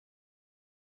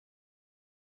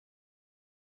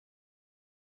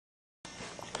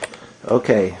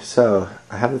Okay, so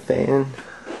I have a fan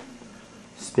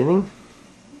spinning.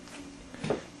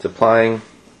 It's applying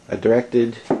a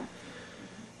directed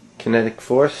kinetic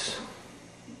force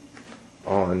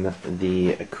on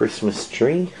the Christmas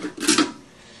tree.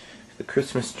 The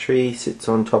Christmas tree sits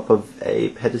on top of a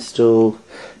pedestal,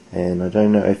 and I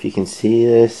don't know if you can see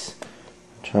this.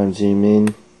 I'll try and zoom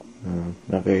in.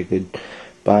 Not very good,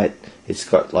 but it's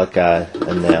got like a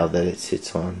nail that it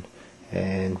sits on,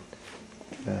 and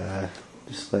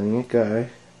just letting it go.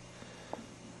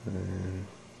 And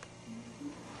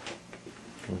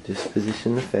we'll just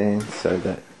position the fan so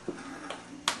that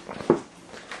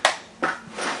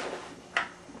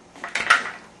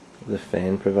the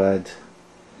fan provides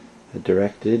a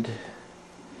directed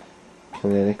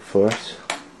kinetic force.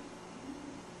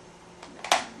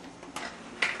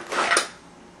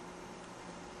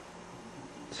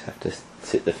 Just have to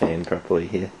sit the fan properly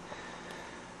here.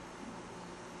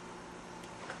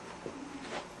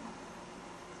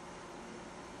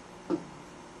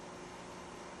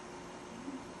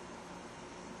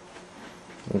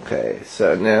 Okay,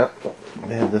 so now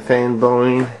we have the fan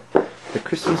blowing the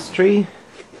Christmas tree.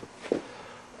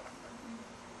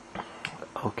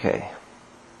 Okay.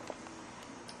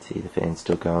 See, the fan's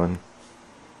still going.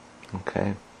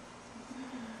 Okay.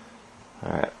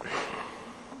 Alright.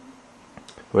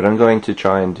 What I'm going to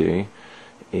try and do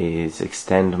is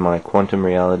extend my quantum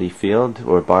reality field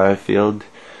or biofield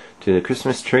to the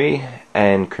Christmas tree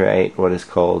and create what is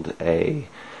called a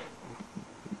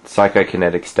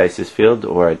psychokinetic stasis field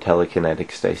or a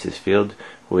telekinetic stasis field,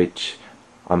 which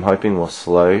I'm hoping will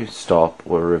slow, stop,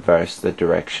 or reverse the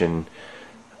direction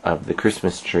of the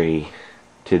Christmas tree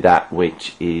to that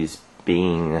which is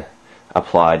being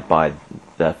applied by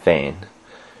the fan.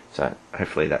 So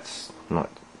hopefully that's not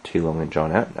too long and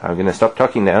drawn out. I'm going to stop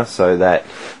talking now so that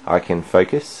I can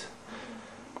focus.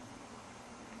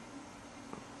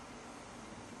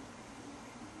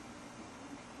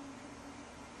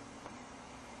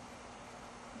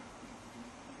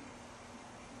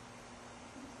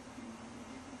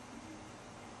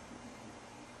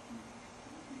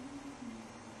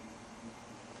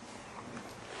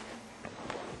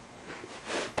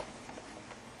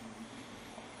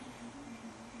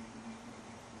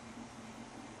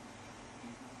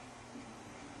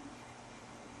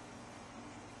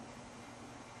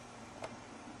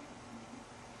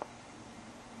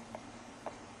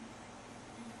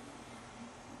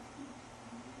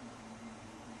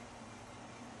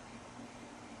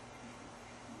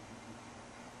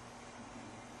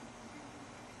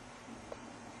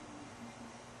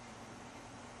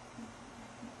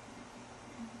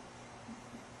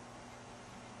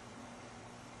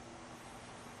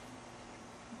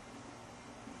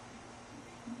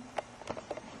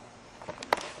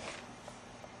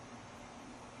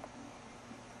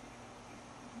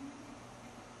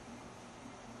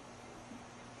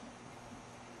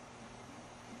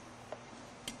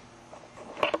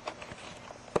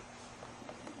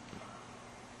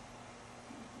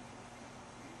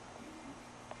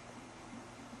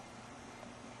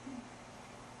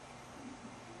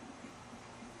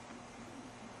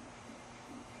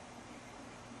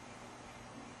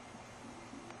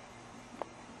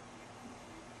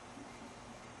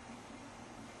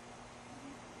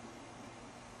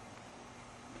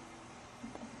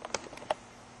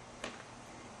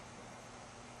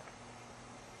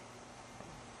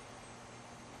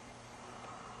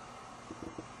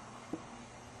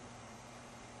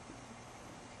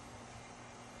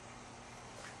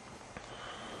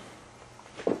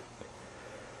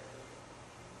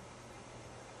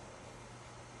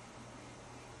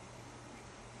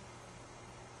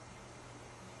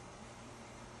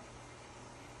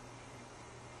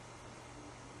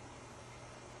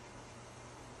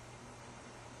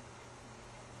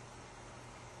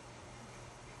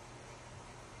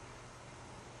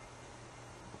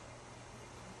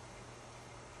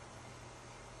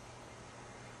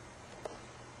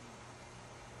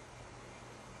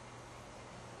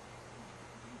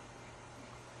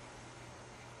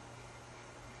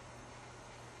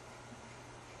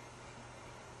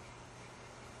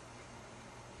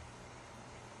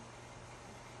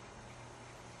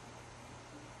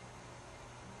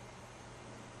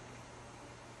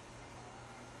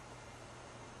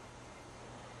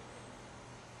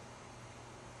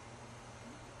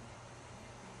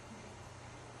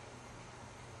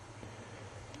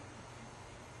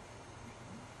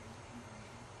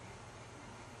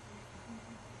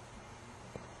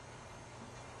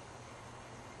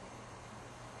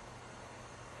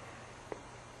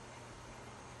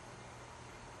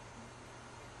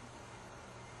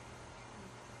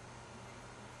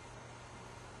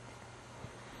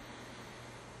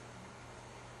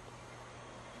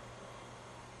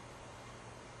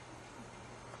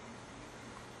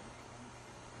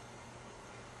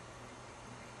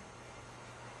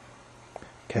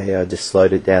 Okay, I just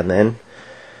slowed it down then.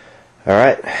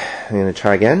 Alright, I'm going to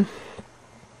try again.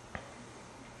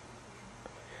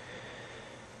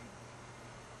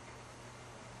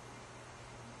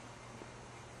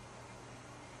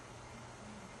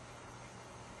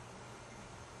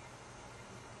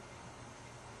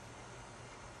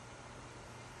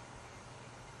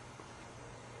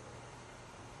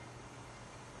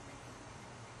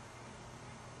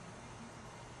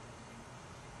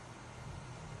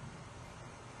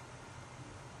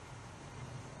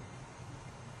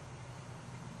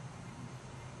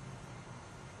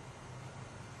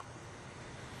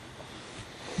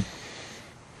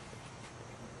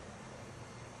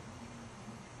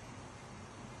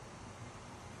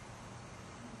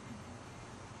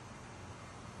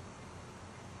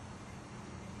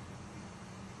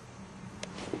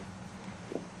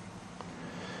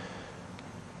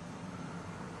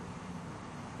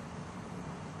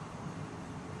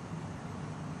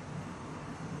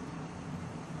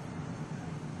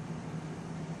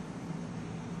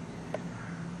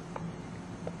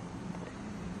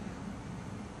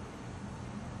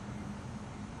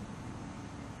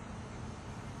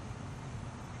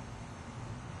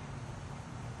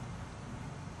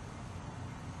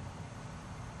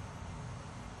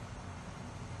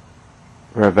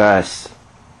 Reverse.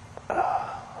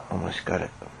 Almost got it.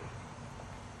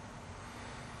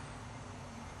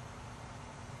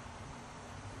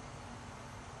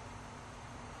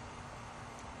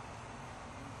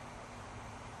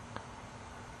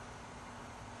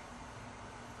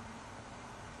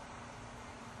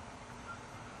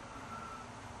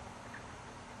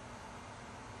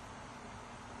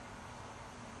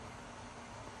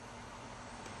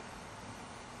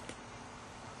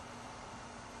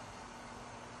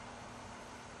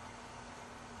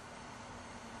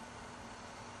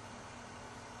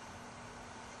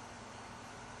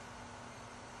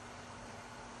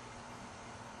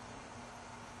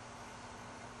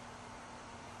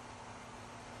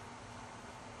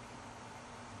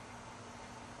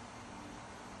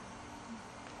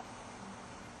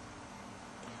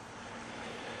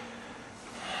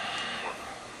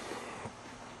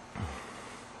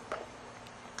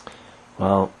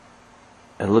 Well,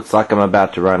 it looks like I'm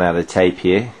about to run out of tape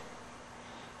here.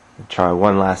 I'll try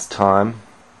one last time.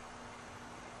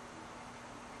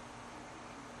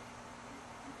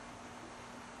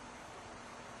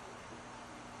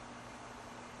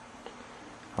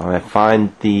 I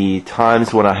find the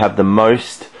times when I have the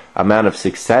most amount of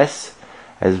success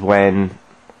is when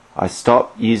I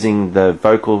stop using the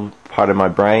vocal part of my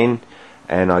brain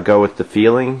and I go with the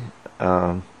feeling.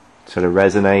 Sort of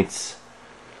resonates.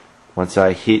 Once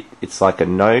I hit, it's like a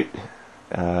note.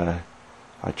 I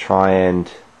try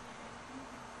and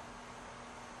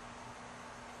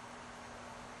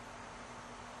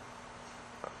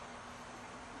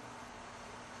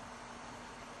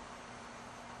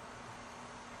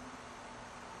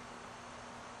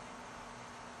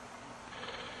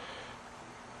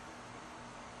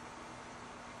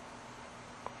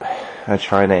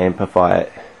to amplify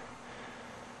it.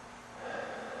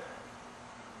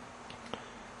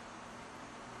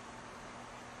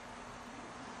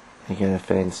 Again, the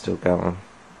fan's still going.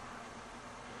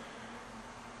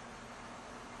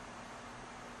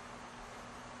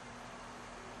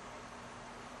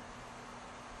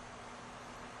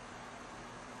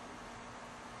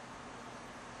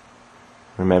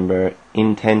 Remember,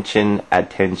 intention,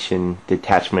 attention,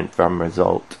 detachment from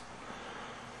result.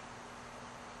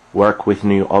 Work with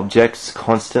new objects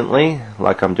constantly,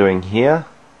 like I'm doing here.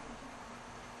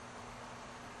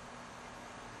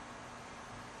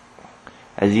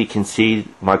 As you can see,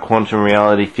 my quantum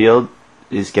reality field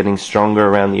is getting stronger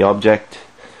around the object.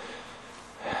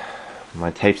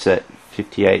 My tape's at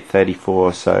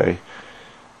 5834, so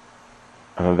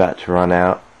I'm about to run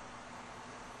out.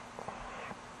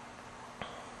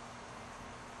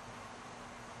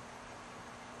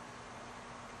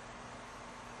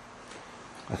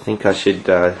 I think I should,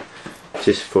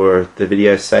 just for the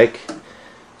video's sake,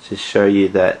 just show you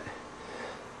that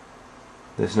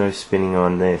there's no spinning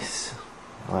on this.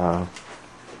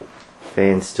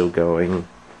 Fan's still going,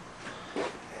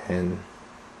 and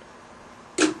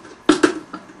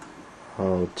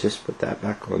I'll just put that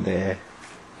back on there.